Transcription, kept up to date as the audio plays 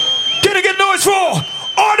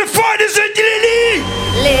ladies and gentlemen.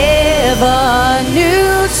 Live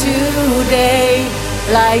anew today,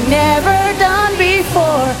 like never done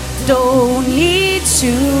before. Don't need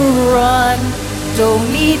to run,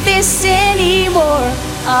 don't need this anymore.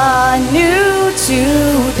 Anew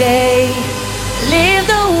today, live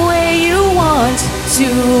the way you want to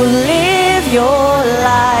live your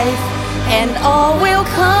life, and all will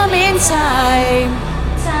come in time.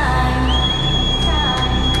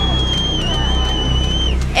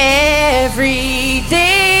 Every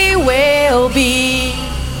day will be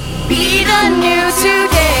the new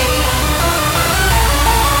today.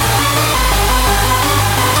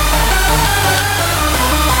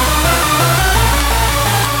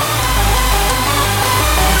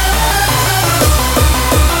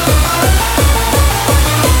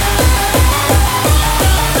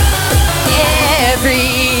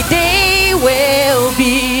 Every day will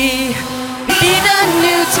be the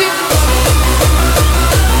new today.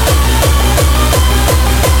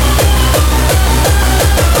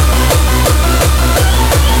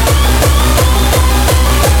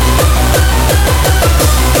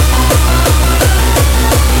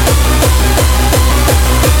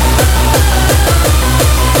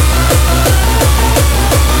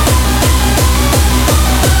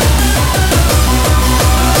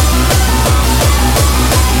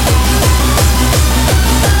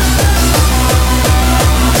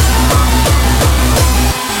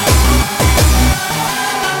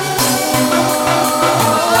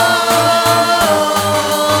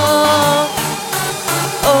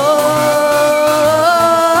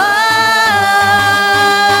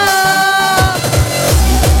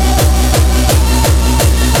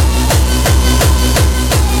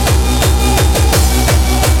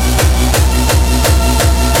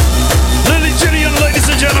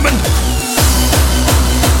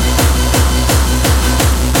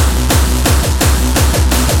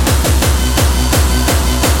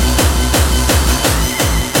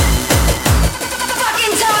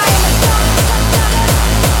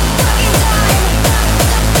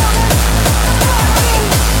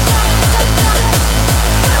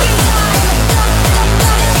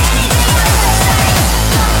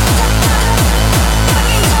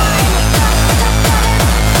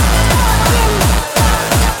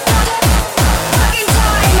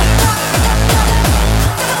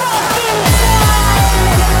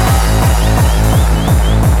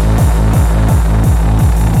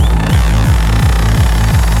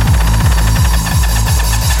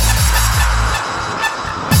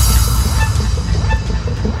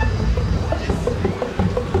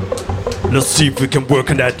 Let's see if we can work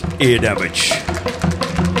on that ear damage.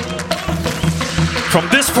 From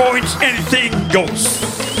this point, anything goes.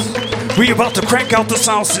 We're about to crank out the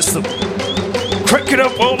sound system. Crank it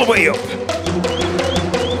up all the way up.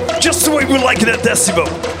 Just the way we like it at Decibel.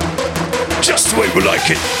 Just the way we like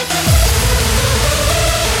it.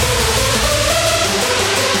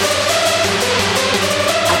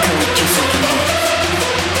 I correct you fucking head.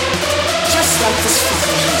 Just like this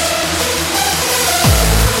fucking head.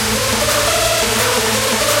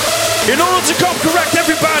 In order to come correct,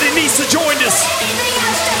 everybody needs to join this.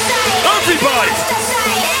 Everybody.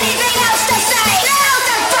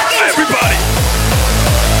 Everybody.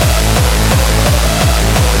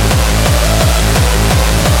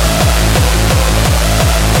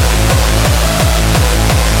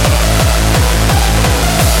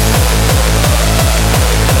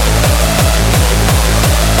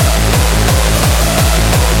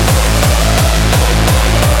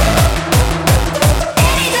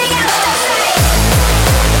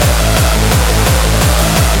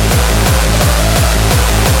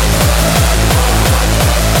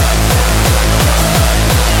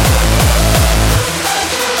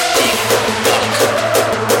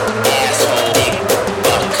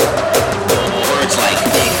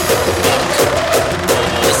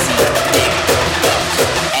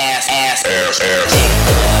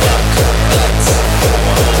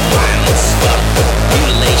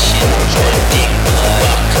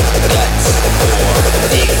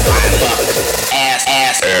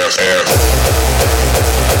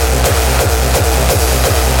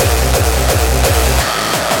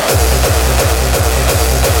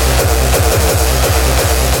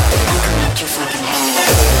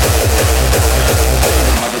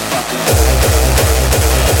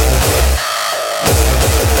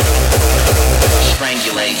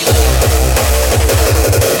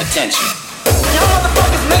 Attention. Y'all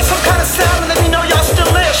motherfuckers make some kind of sound and let me know y'all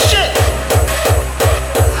still there. Shit.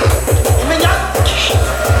 I mean,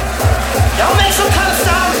 y'all make some kind of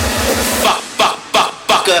sound.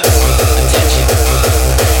 Fucker. Attention.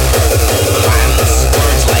 Violence.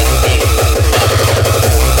 Words like dick.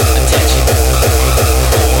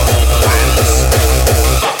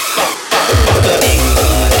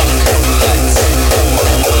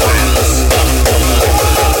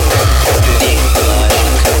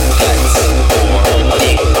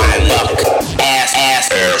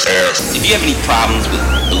 you have any problems with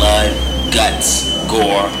blood, guts,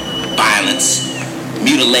 gore, violence,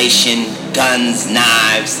 mutilation, guns,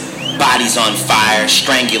 knives, bodies on fire,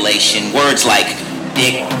 strangulation, words like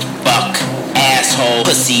dick, fuck, asshole,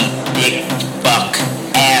 pussy, dick, fuck,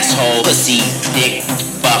 asshole, pussy, dick,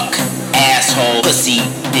 fuck, asshole, pussy,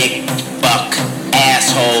 dick, fuck,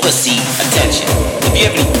 asshole, pussy. Attention. If you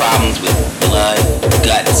have any problems with blood,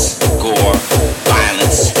 guts, gore,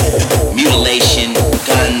 violence, mutilation,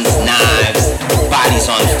 guns, knives, bodies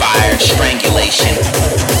on fire, strangulation,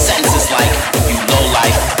 sentences like you low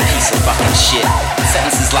life piece of fucking shit.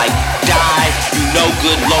 Sentences like die, you no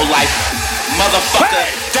good low life motherfucker.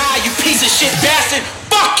 Die, you piece of shit bastard.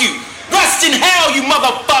 Fuck you. Rust in hell, you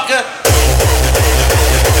motherfucker.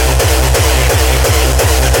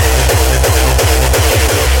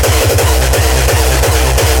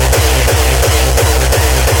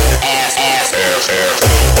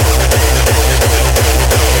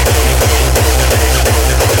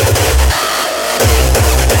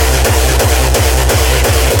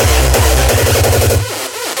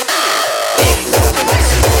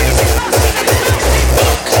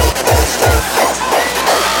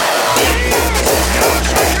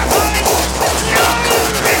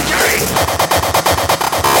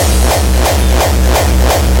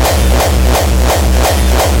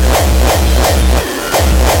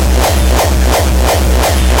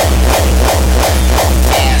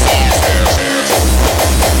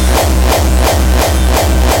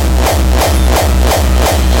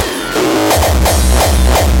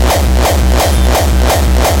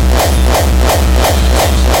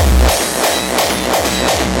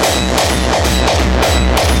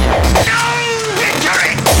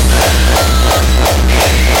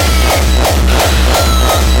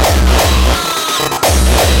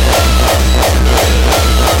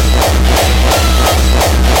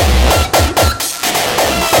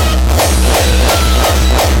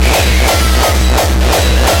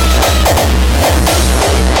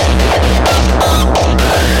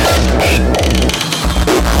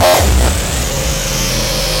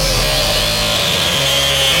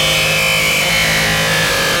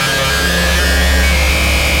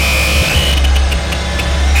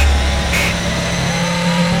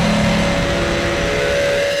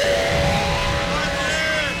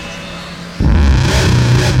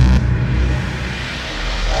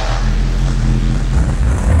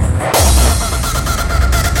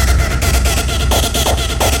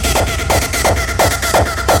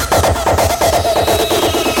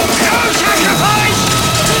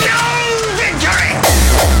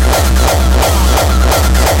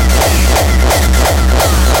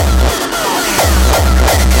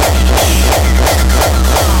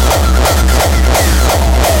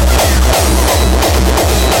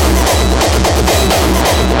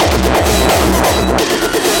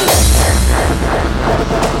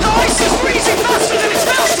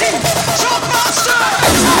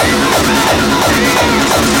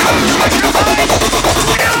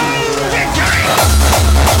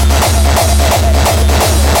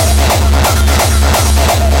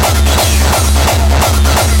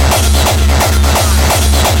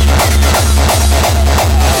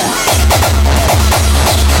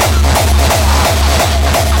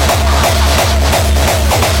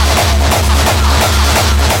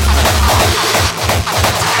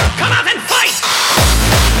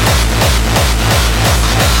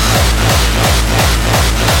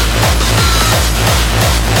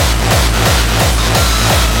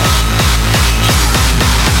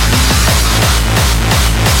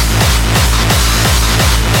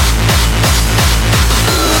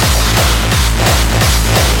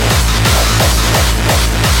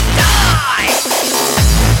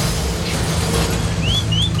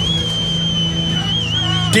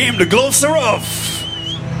 Damn, the gloves are off.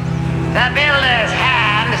 The builder's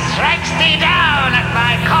hand strikes thee down at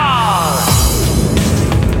my call.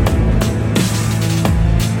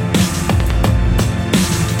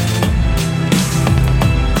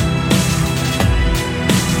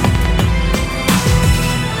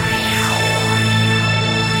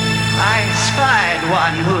 I spied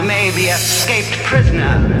one who may be escaped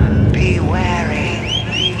prisoner. Be wary.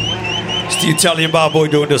 It's the Italian barboy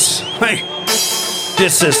doing this. Hey.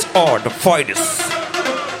 This is all the fighters.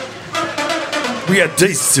 We are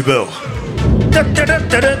Decibel. Da, da, da,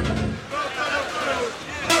 da, da.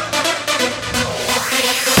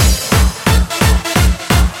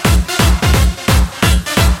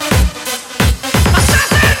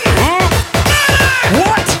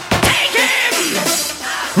 What? Take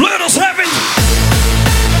him! Let us have it!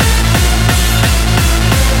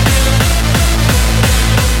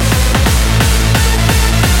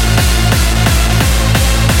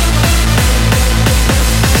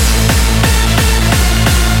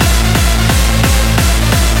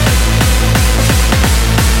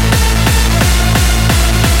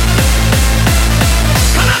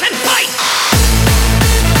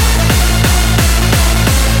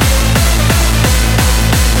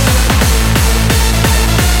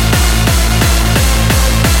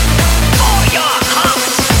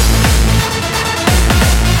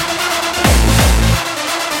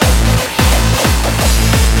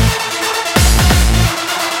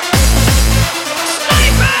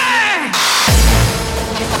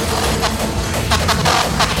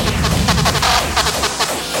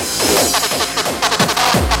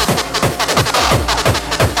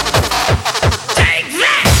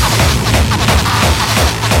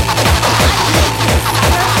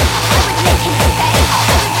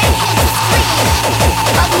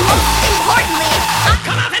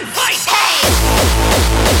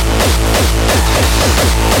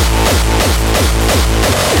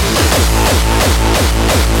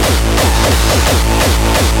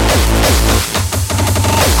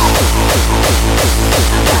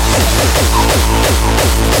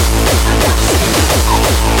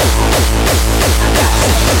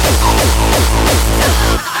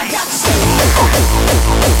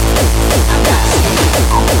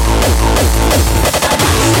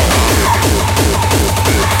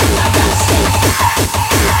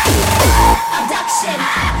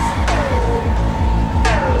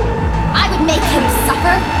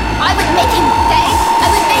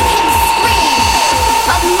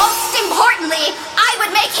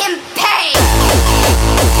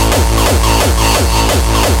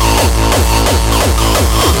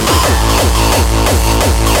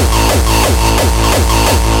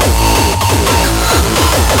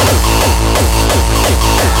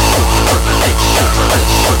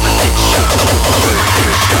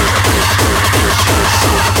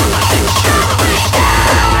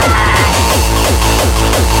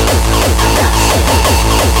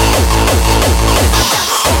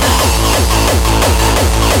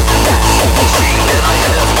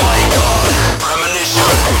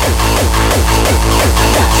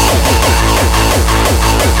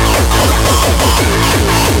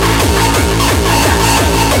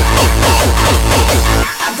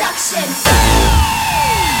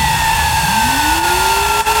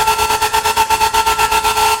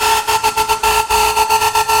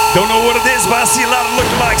 Don't know what it is, but I see a lot of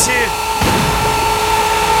lookalikes here.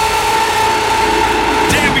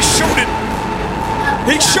 Damn, he showed it.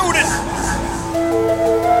 He showed it.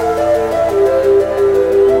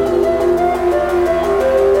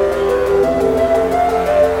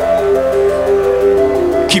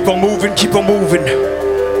 Keep on moving, keep on moving.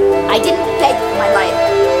 I didn't beg for my life.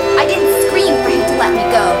 I didn't scream for him to let me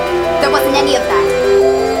go. There wasn't any of that.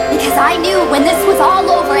 Because I knew when this was all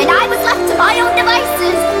over and I was left to my own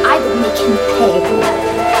devices, I would make him pay.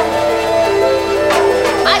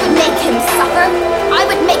 I would make him suffer. I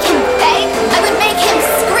would make him beg. I would make him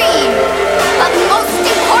scream. But most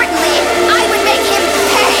importantly, I would make him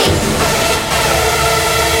pay.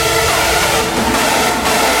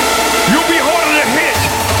 You'll be harder to hit.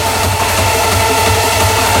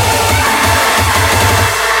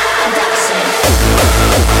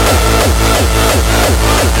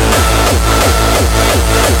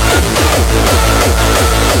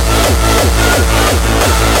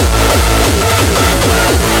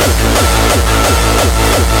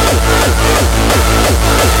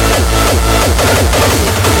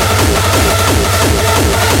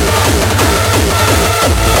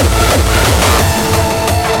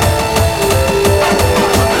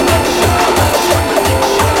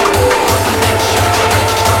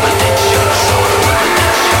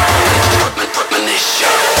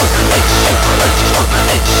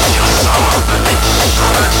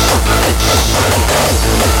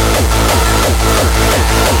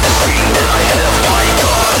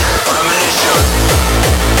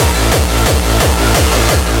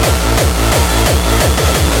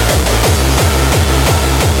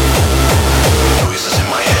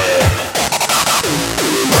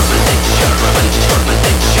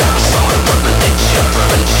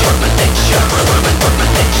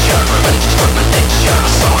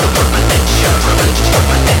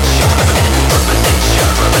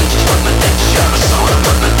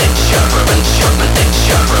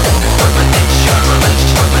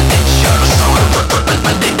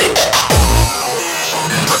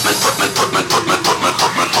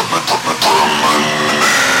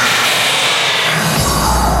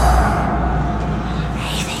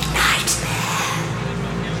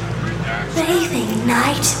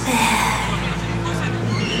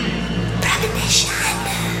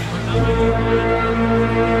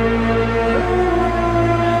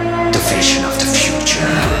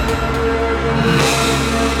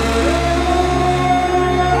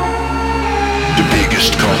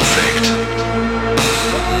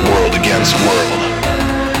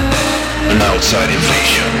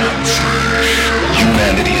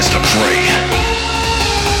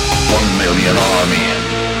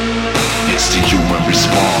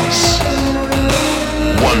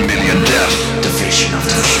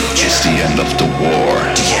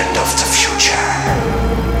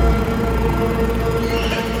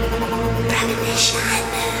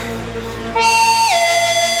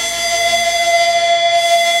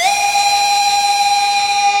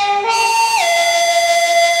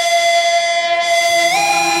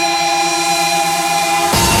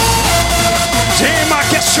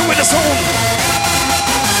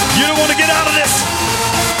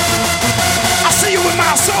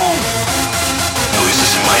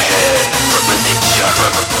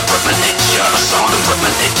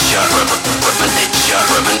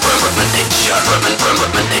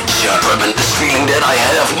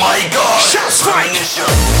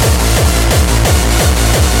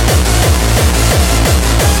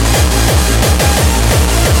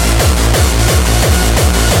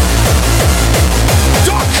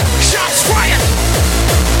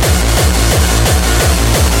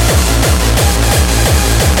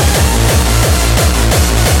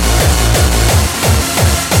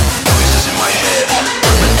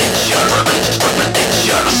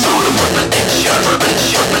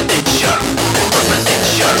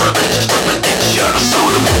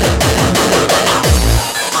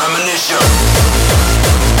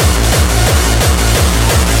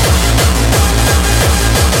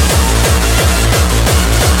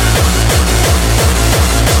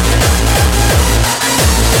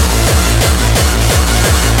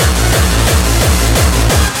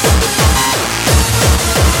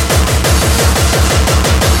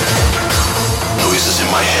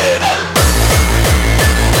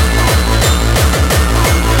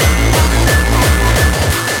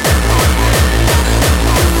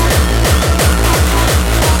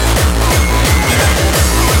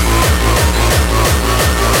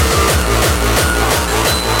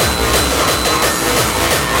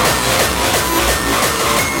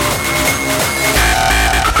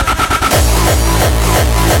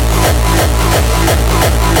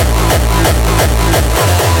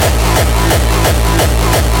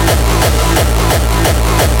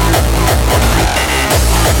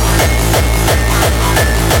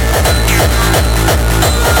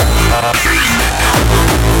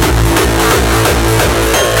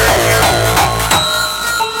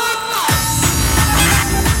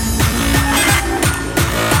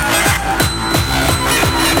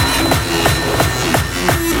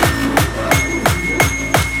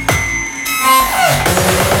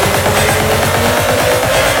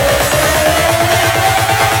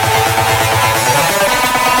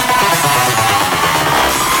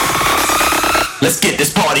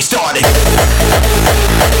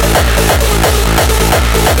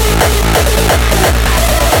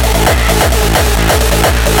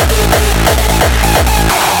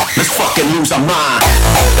 mind.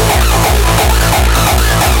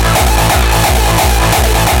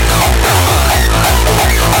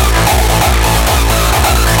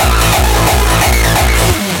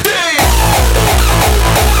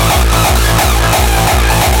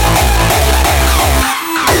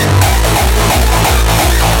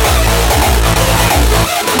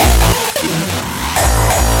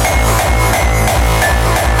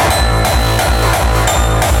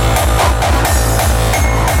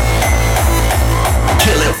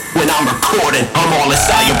 I'm all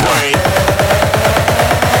inside your brain.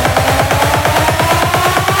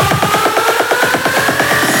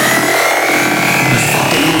 Let's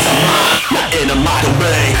fucking lose our mind, not in a modern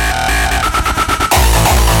way.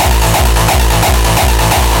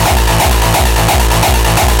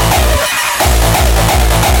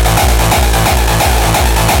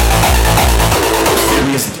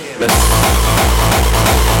 Serious damage.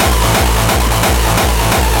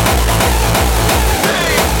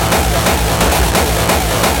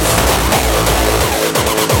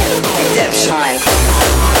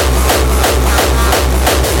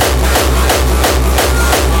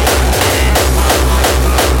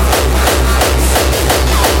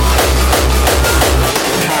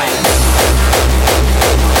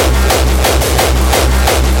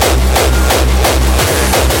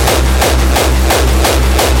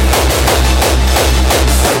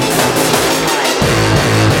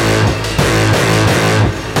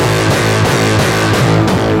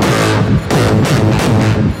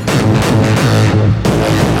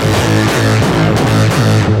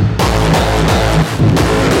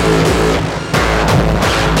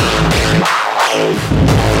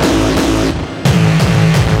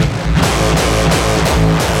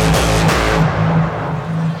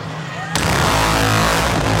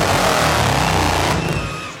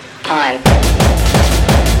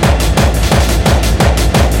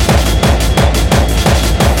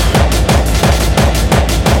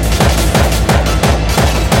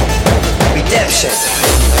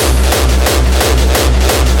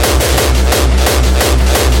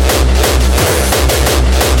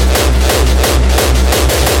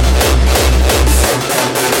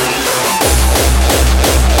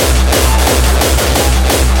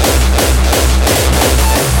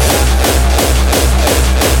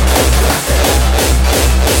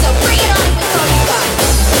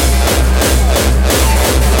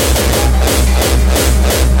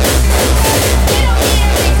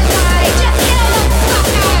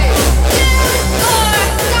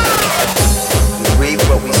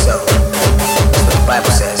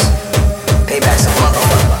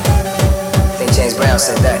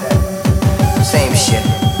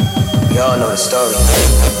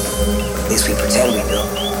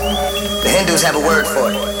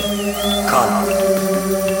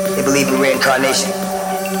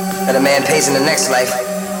 In the next life,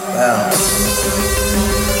 well,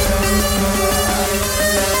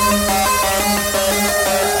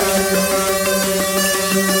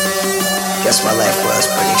 guess my life was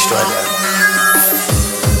pretty extraordinary.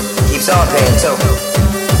 Keeps on paying too.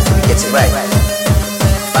 He gets it right.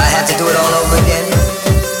 If I had to do it all over again,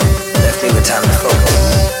 left me with time to focus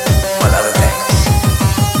on other things.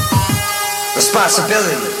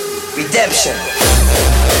 Responsibility, redemption.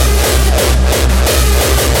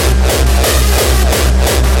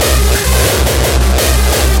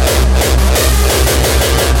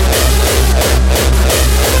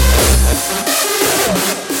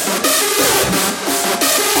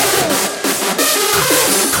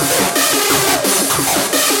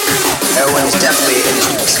 Heroin is definitely an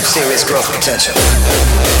industry with some serious growth potential.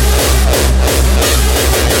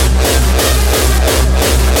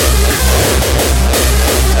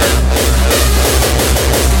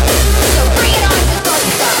 So bring it on with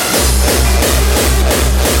those guys.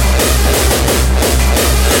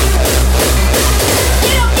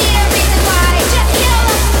 You don't need a reason why, just kill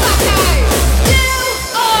the fucker. Do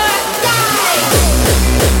or die.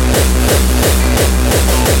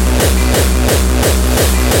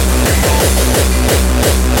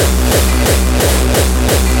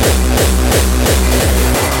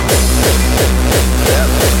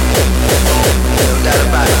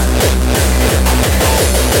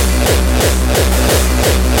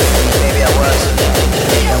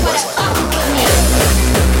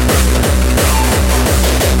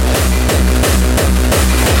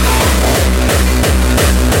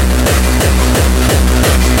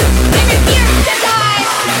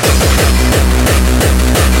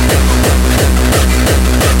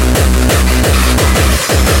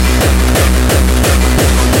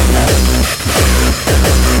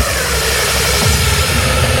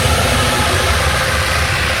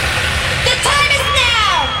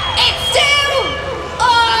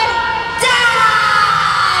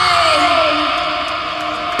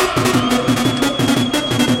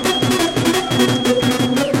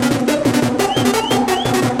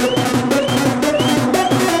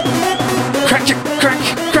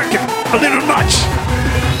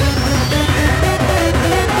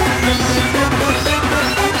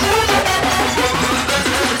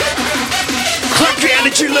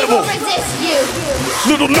 Decibel. Resist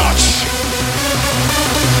you. Little notch.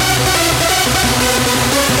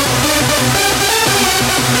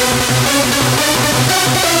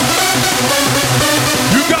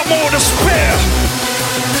 You got more to spare.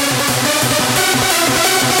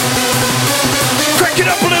 Crank it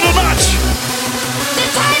up a little notch. The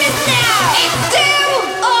time is now. It's do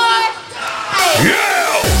or die. Yeah.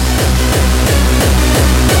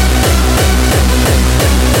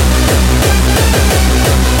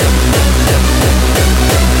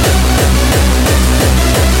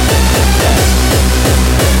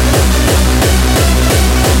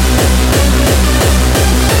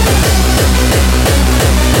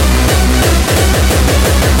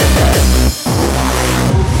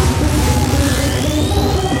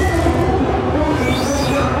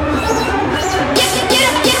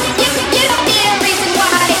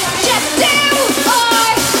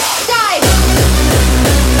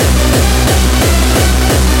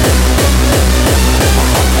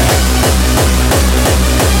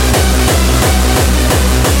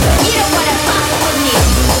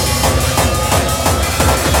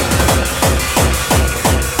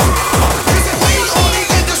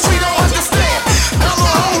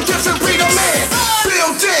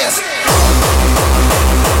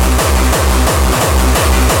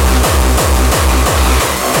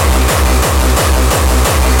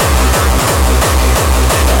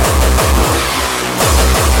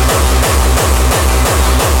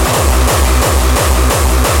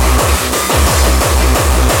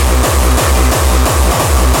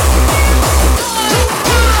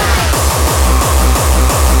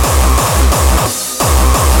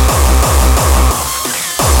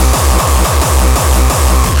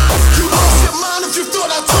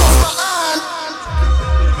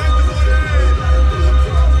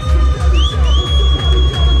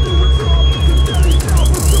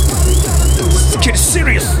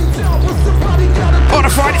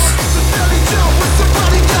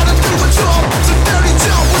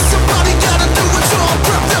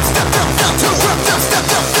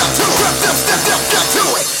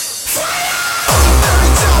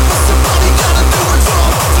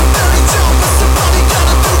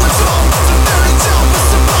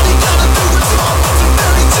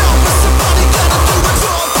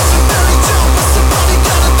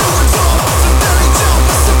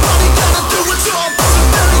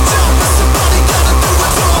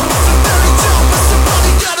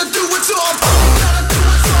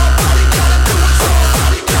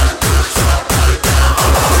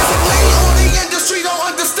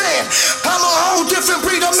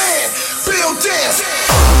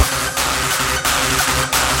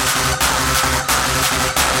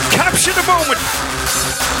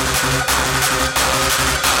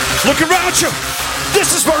 Look around you.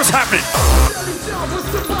 This is what is happening.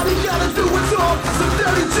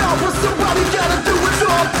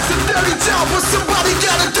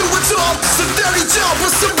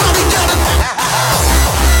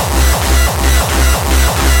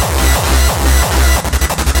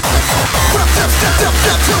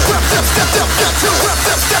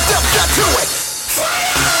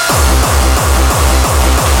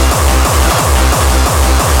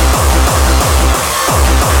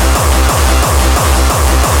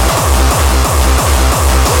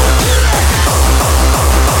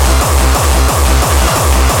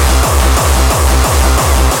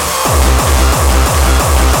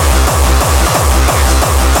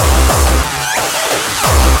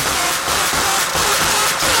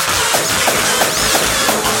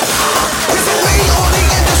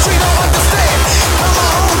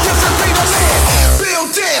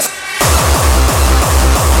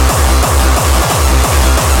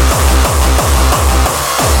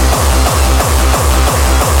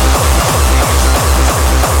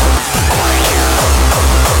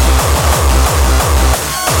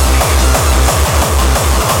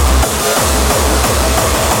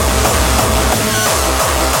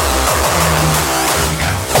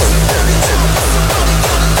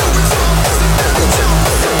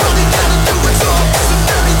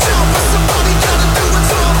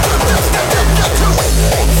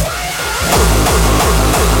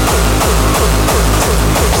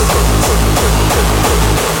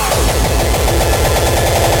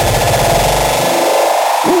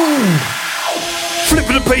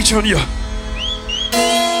 Flipping the page on you.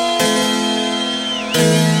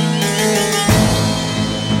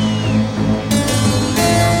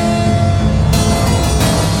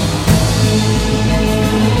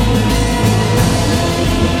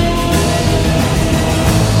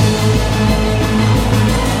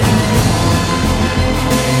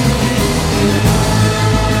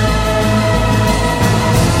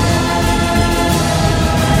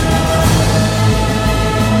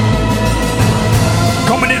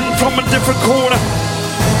 different corner.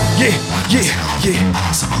 Yeah, yeah, yeah.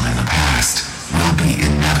 Possible in the past will be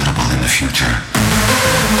inevitable in the future.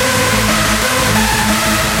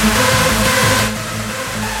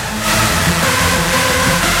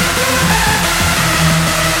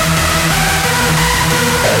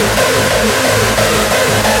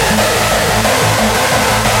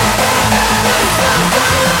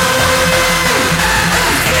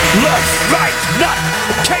 Left, right, nut,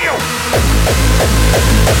 KO.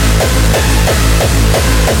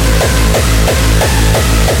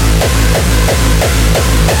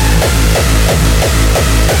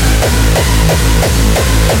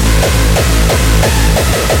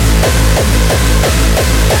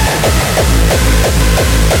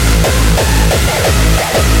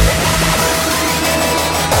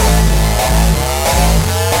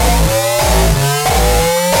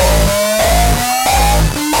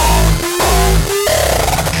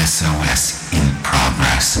 SOS in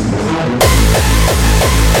progress.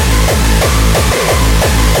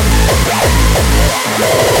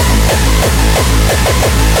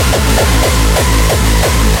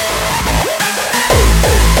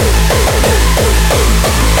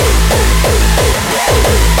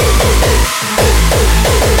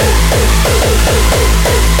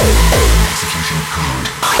 Execution code.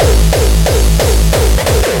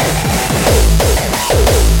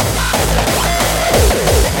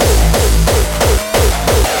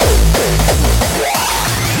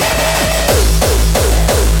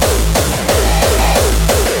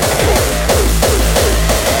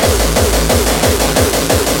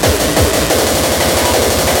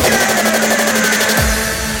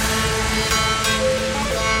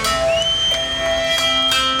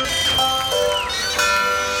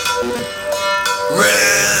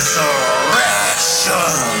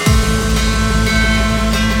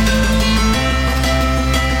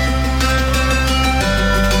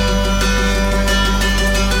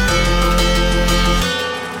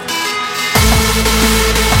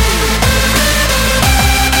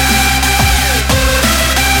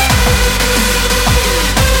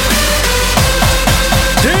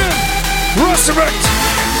 Resurrect!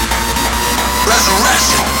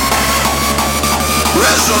 Resurrection!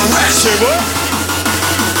 Resurrection! Say what?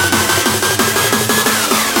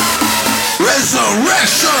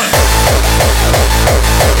 Resurrection!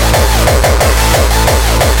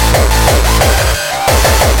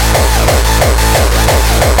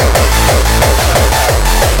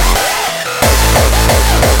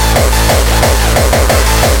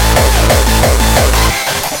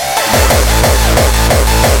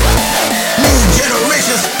 New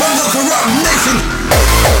generations from the corrupt nation.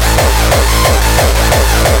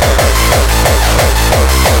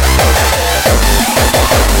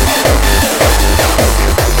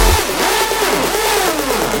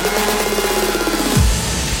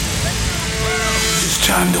 It's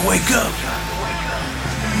time to wake up.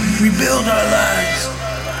 Rebuild our lives.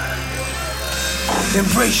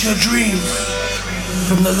 Embrace your dreams.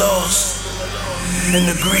 From the loss and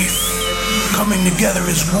the grief, coming together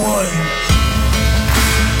as one.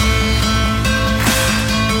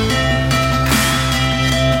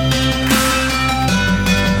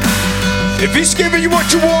 If he's giving you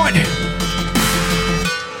what you want,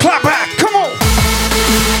 clap back, come on.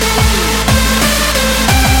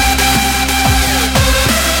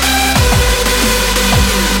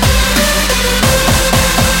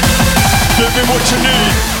 Give me what you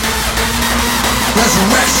need.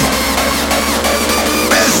 Resurrection!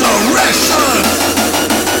 Resurrection!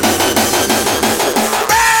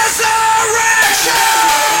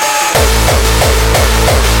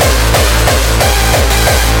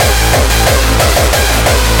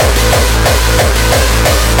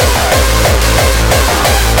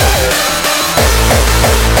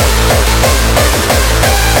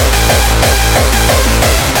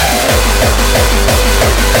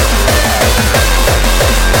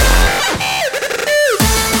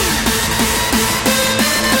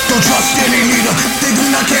 Don't trust any leader.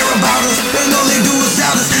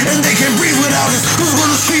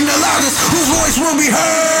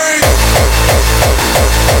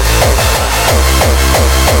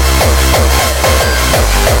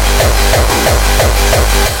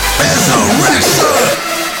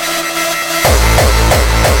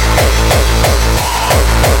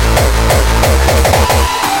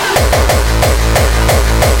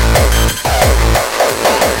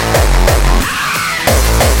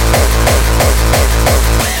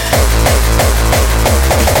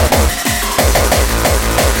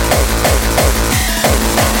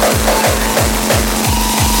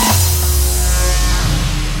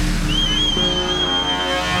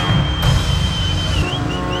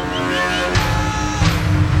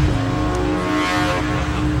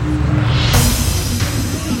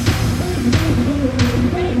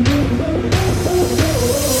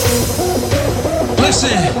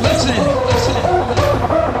 Listen.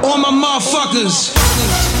 All my motherfuckers.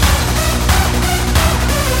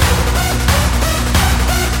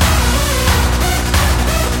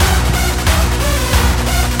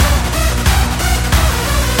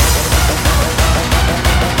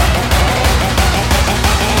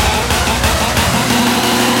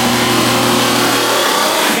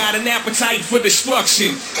 Got an appetite for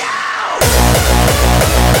destruction.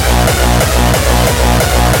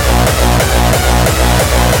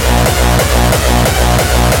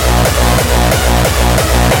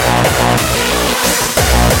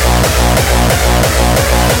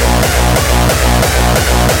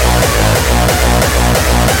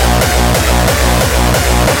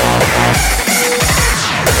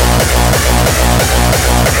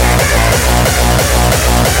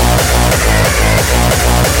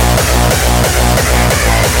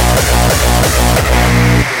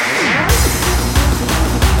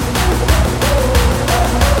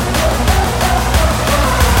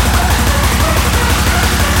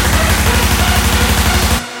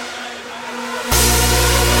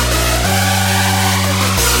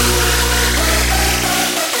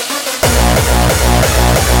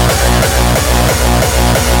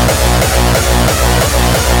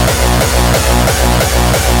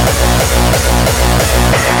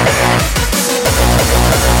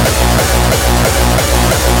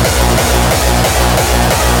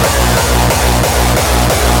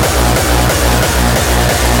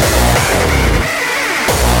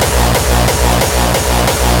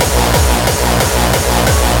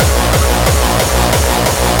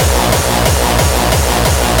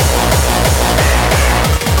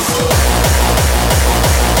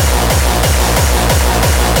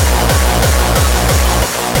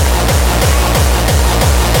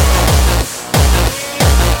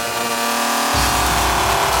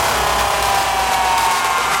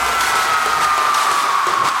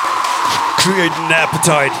 Create an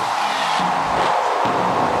appetite.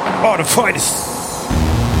 Oh, the finest.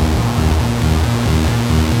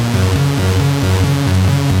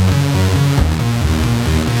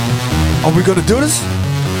 Are we gonna do this?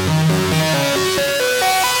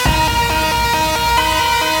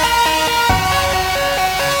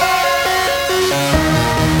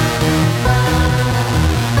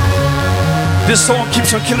 This song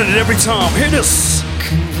keeps on killing it every time. Hear this.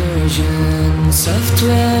 Conversion,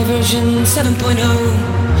 software version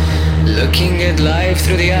 7.0. Looking at life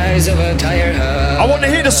through the eyes of a tire hub. I want to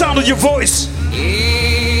hear the sound of your voice.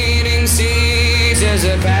 Eating seeds as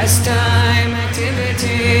a pastime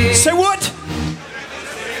activity. Say what?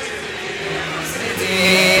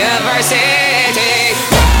 Of our city.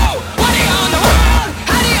 Whoa! What are you on the world?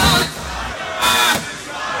 How do you on?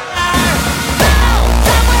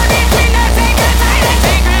 Somewhere between the sacred silence,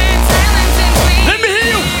 sacred silence and sleep. Let me hear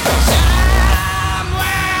you. Somewhere.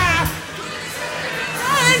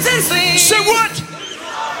 Silence and sleep. Say what?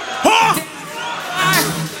 Huh?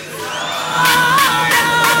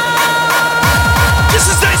 This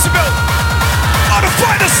is Decibel. On the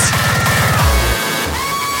finest.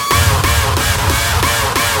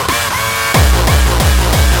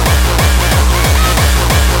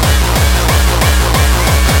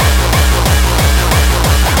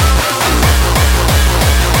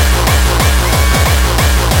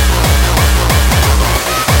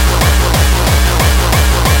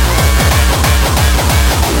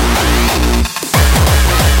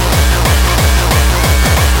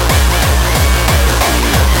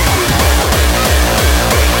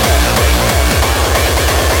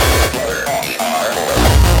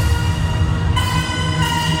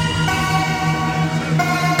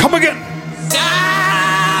 Come again.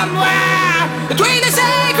 Somewhere between the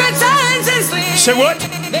sacred silence and sleep. Say what?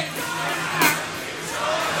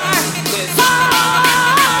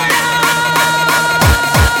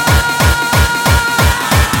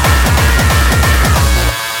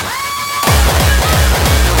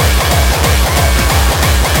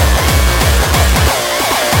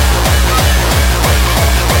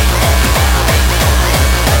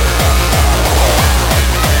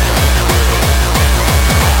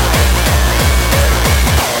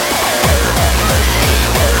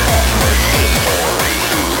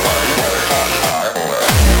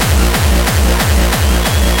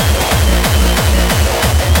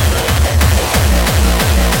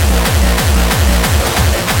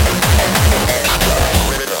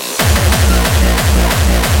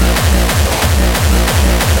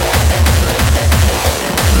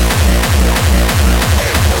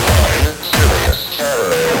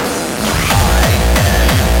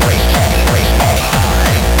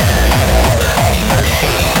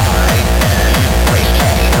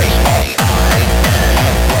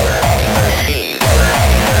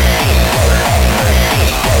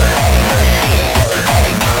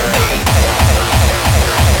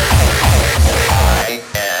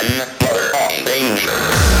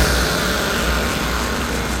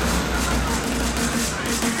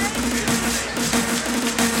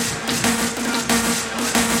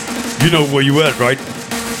 You know where you at, right?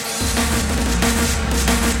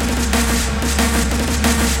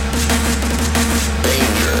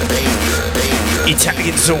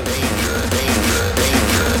 Italian Zone.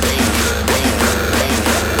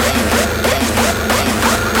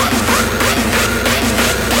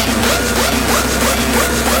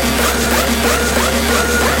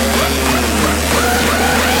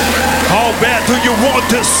 How bad do you want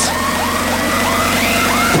this?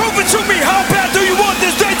 Prove it to me, how bad do you want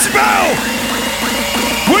this, Decibel?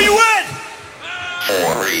 Where you at?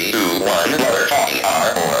 4, 3, 2, 1, we're talking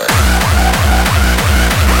our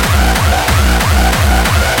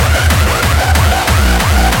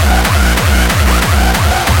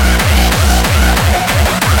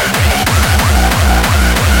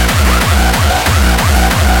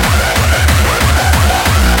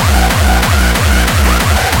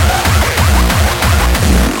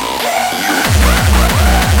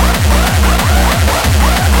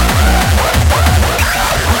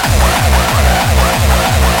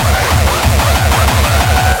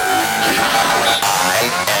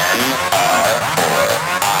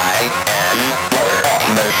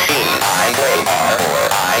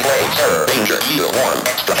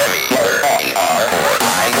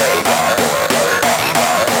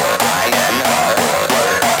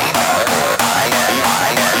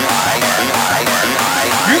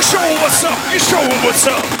You show him what's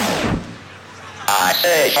up. I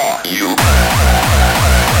say fuck you.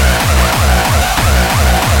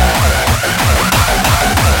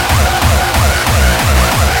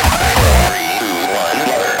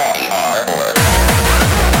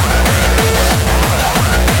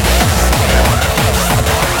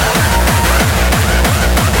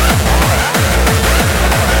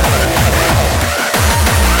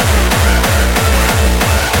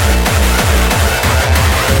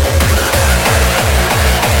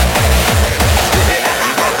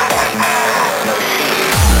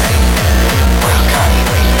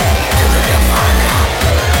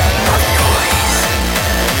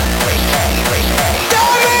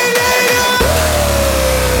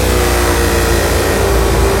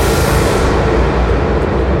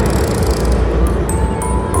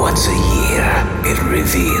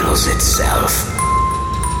 Itself.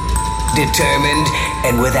 Determined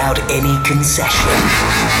and without any concession.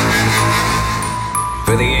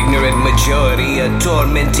 For the ignorant majority, a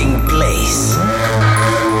tormenting place.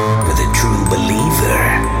 For the true believer,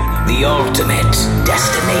 the ultimate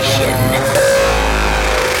destination.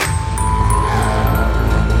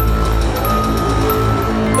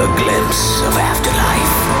 A glimpse of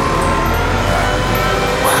afterlife.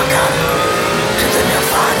 Welcome to the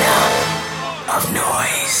nirvana of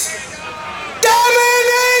noise.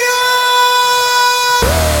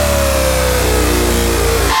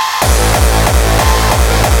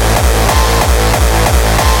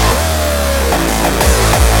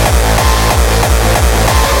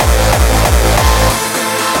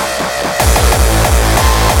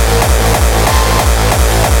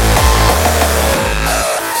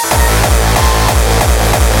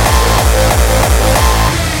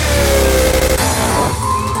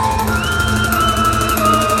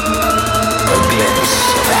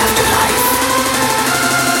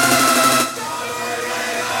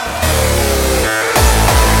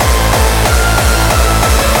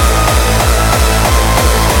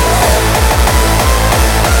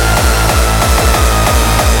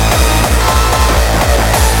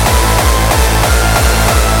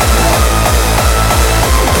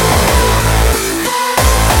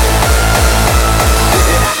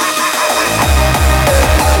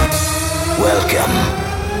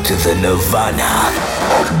 To the nirvana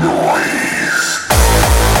of noise.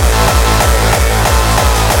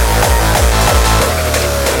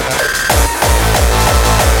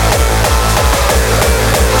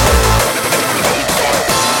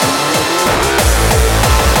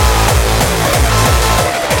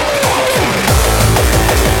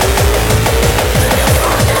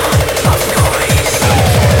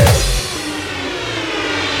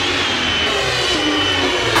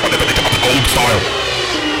 Old style.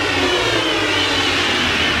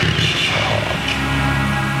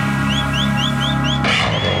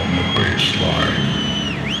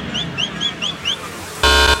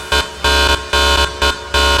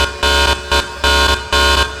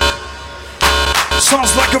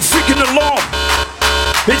 Sounds like a freaking alarm.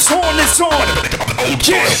 It's on, it's on.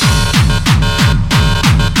 Yeah.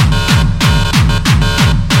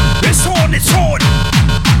 It's on, it's on.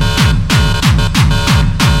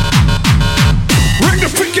 Ring the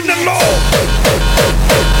freaking alarm.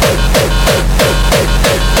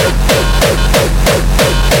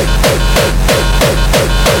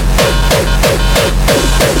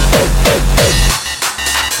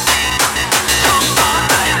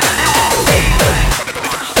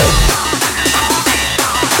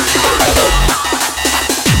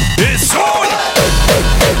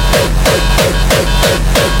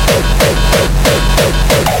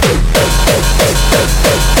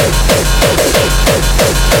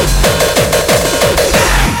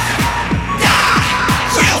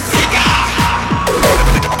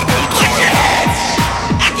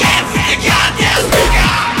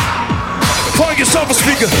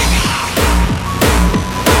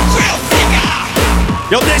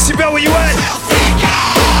 Yo, Decibel, where you at?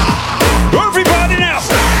 Everybody now.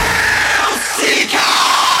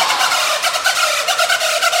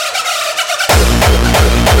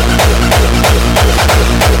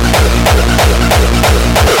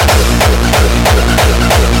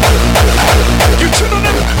 You chillin'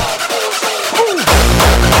 them?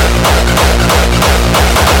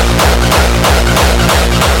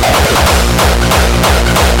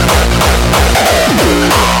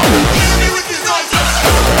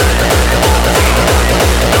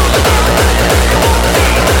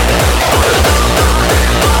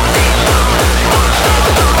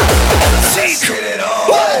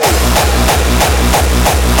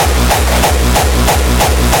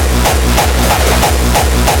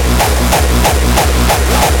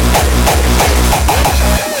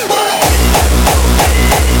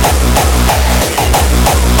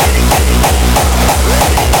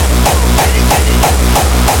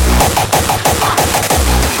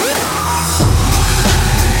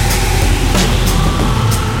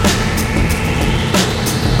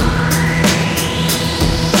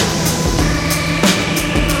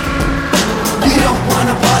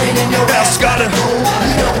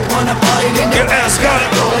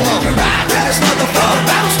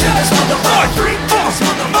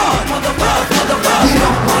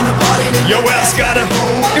 Your ass gotta.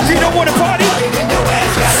 If you don't wanna party,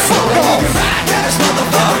 fuck off.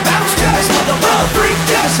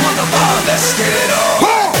 Let's get it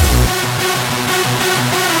on.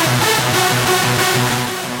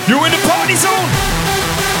 You're in the party zone.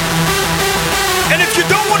 And if you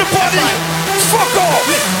don't wanna party, fuck off.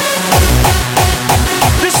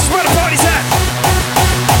 This is where the party's at.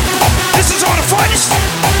 This is all the finest.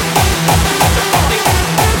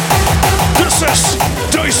 This is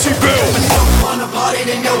Decibel. When you don't wanna party,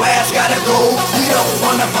 then your ass gotta go. You don't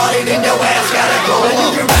wanna party, then your ass gotta go. And you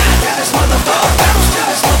can ride to this motherfucker, bounce to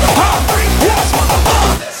this motherfucker, freak to this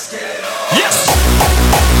motherfucker. Let's get it on. Yes.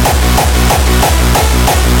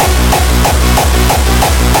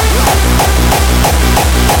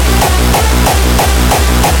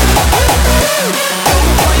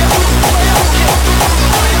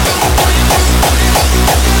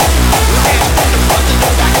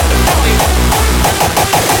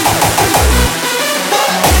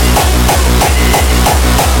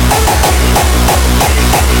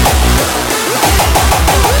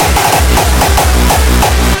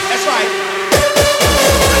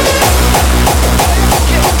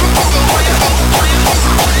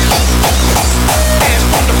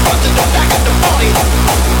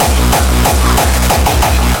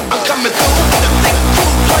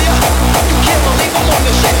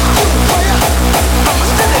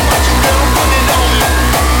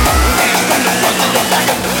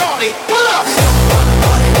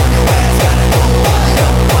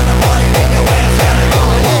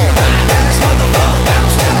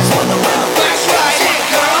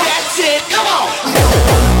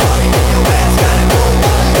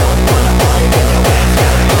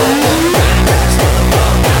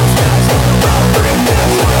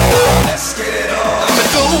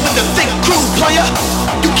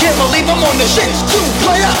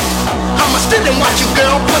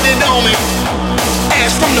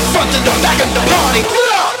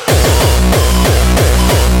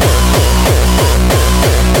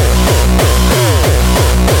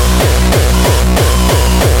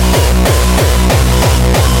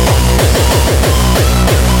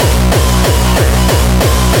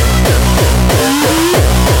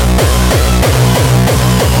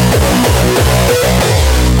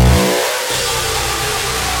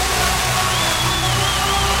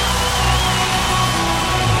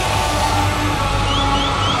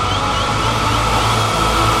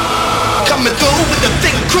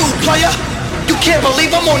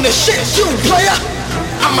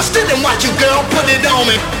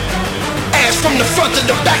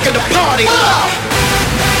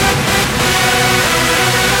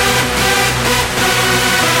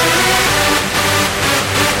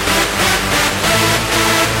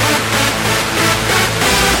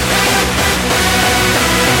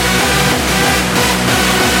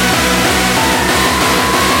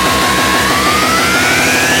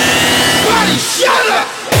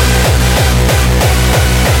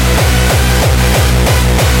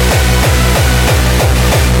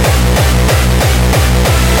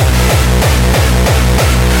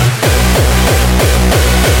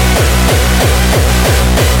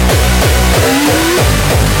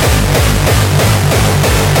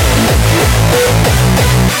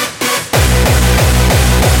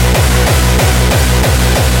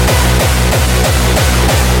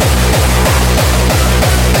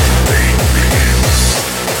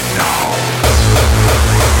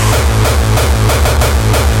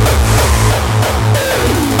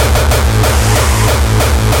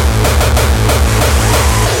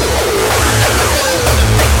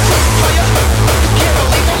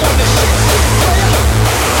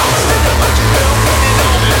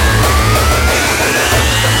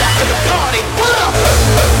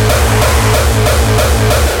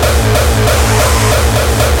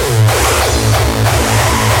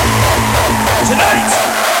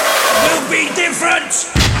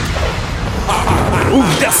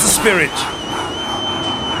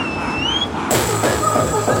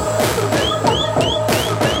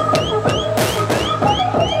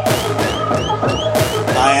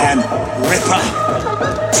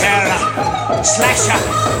 slasher,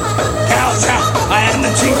 gouger. I am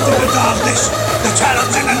the chief of the darkness, the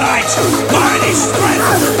talent in the night. Mine is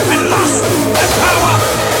strength and lust and power.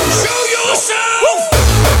 Show yourself!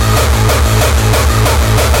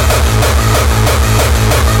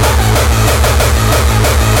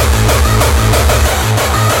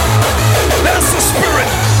 That's the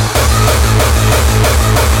spirit.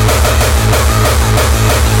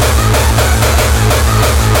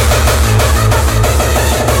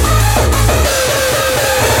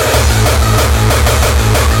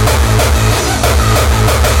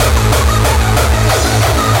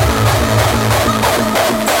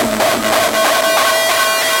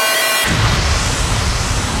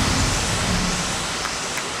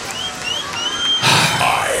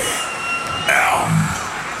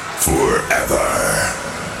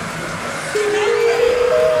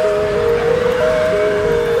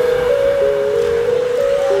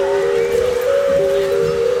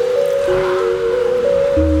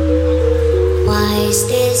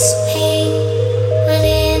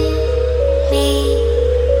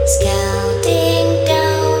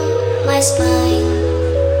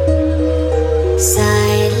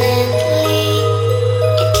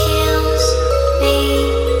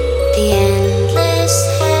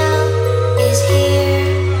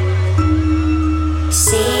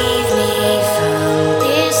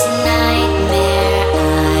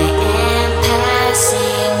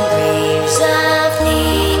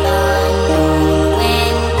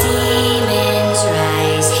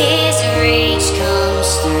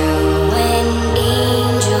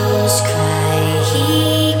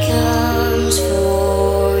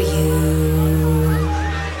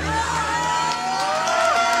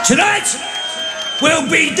 Tonight will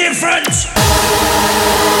be different.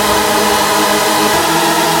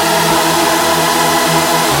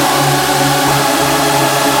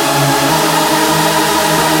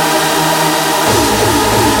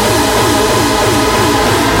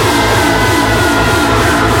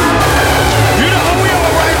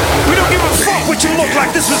 What you look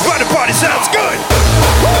like, this is why the party sounds good.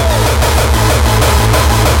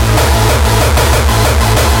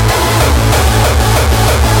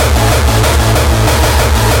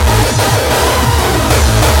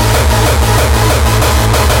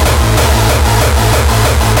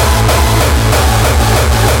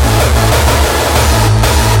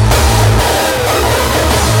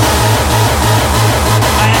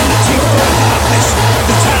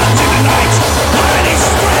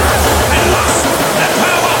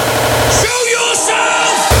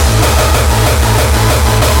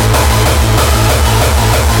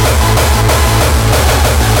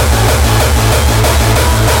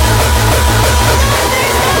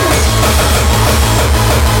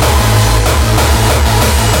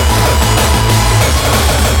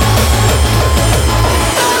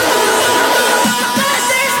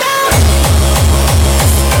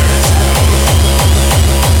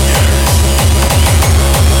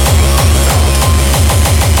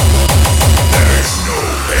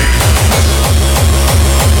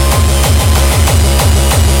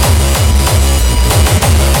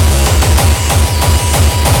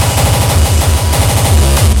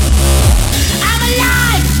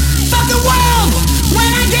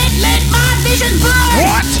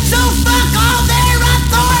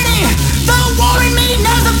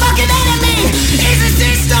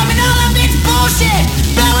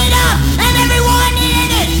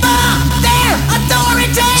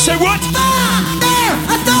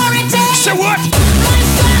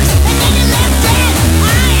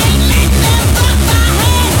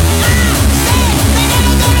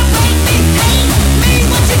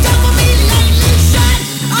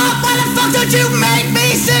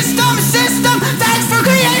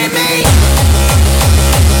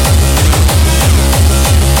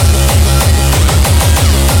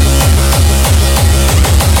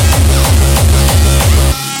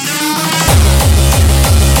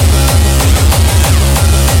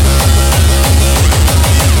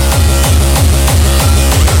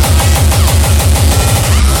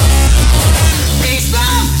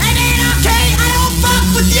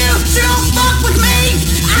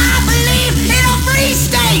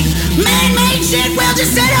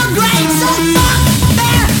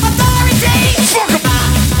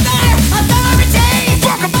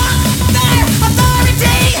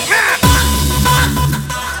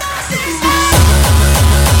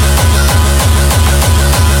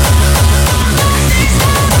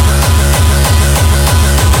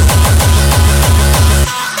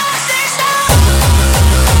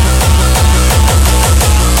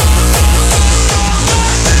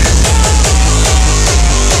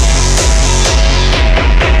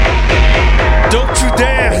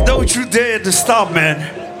 to stop, man.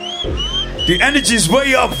 The energy's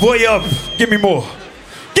way up, way up. Give me more.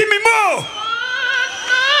 Give me more!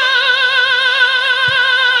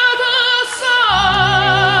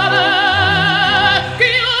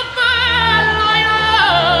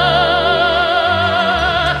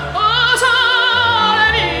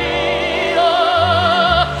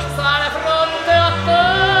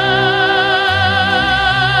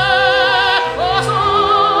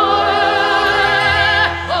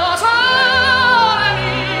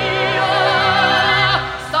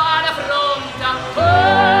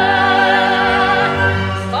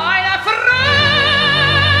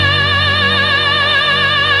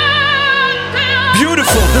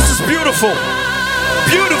 Beautiful, this is beautiful.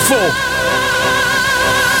 Beautiful.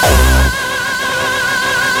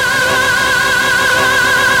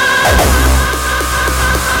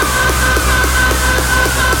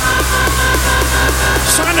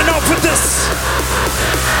 Signing off with this.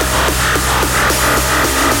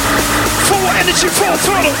 Full energy, full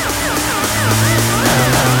throttle.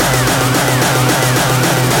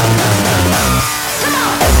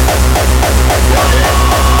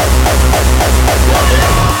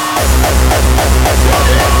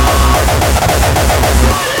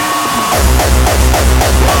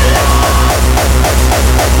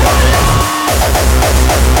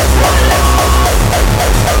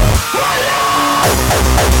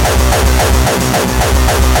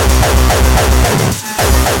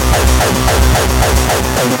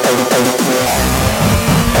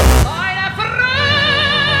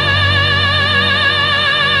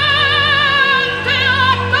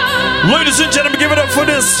 Ladies and gentlemen, give it up for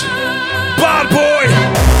this bad boy.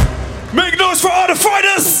 Make noise for all the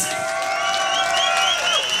fighters.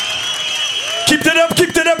 Keep that up,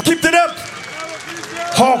 keep that up, keep that up.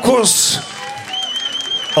 Hardcore's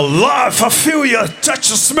alive. I feel you. Touch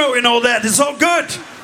the smell and all that. It's all good.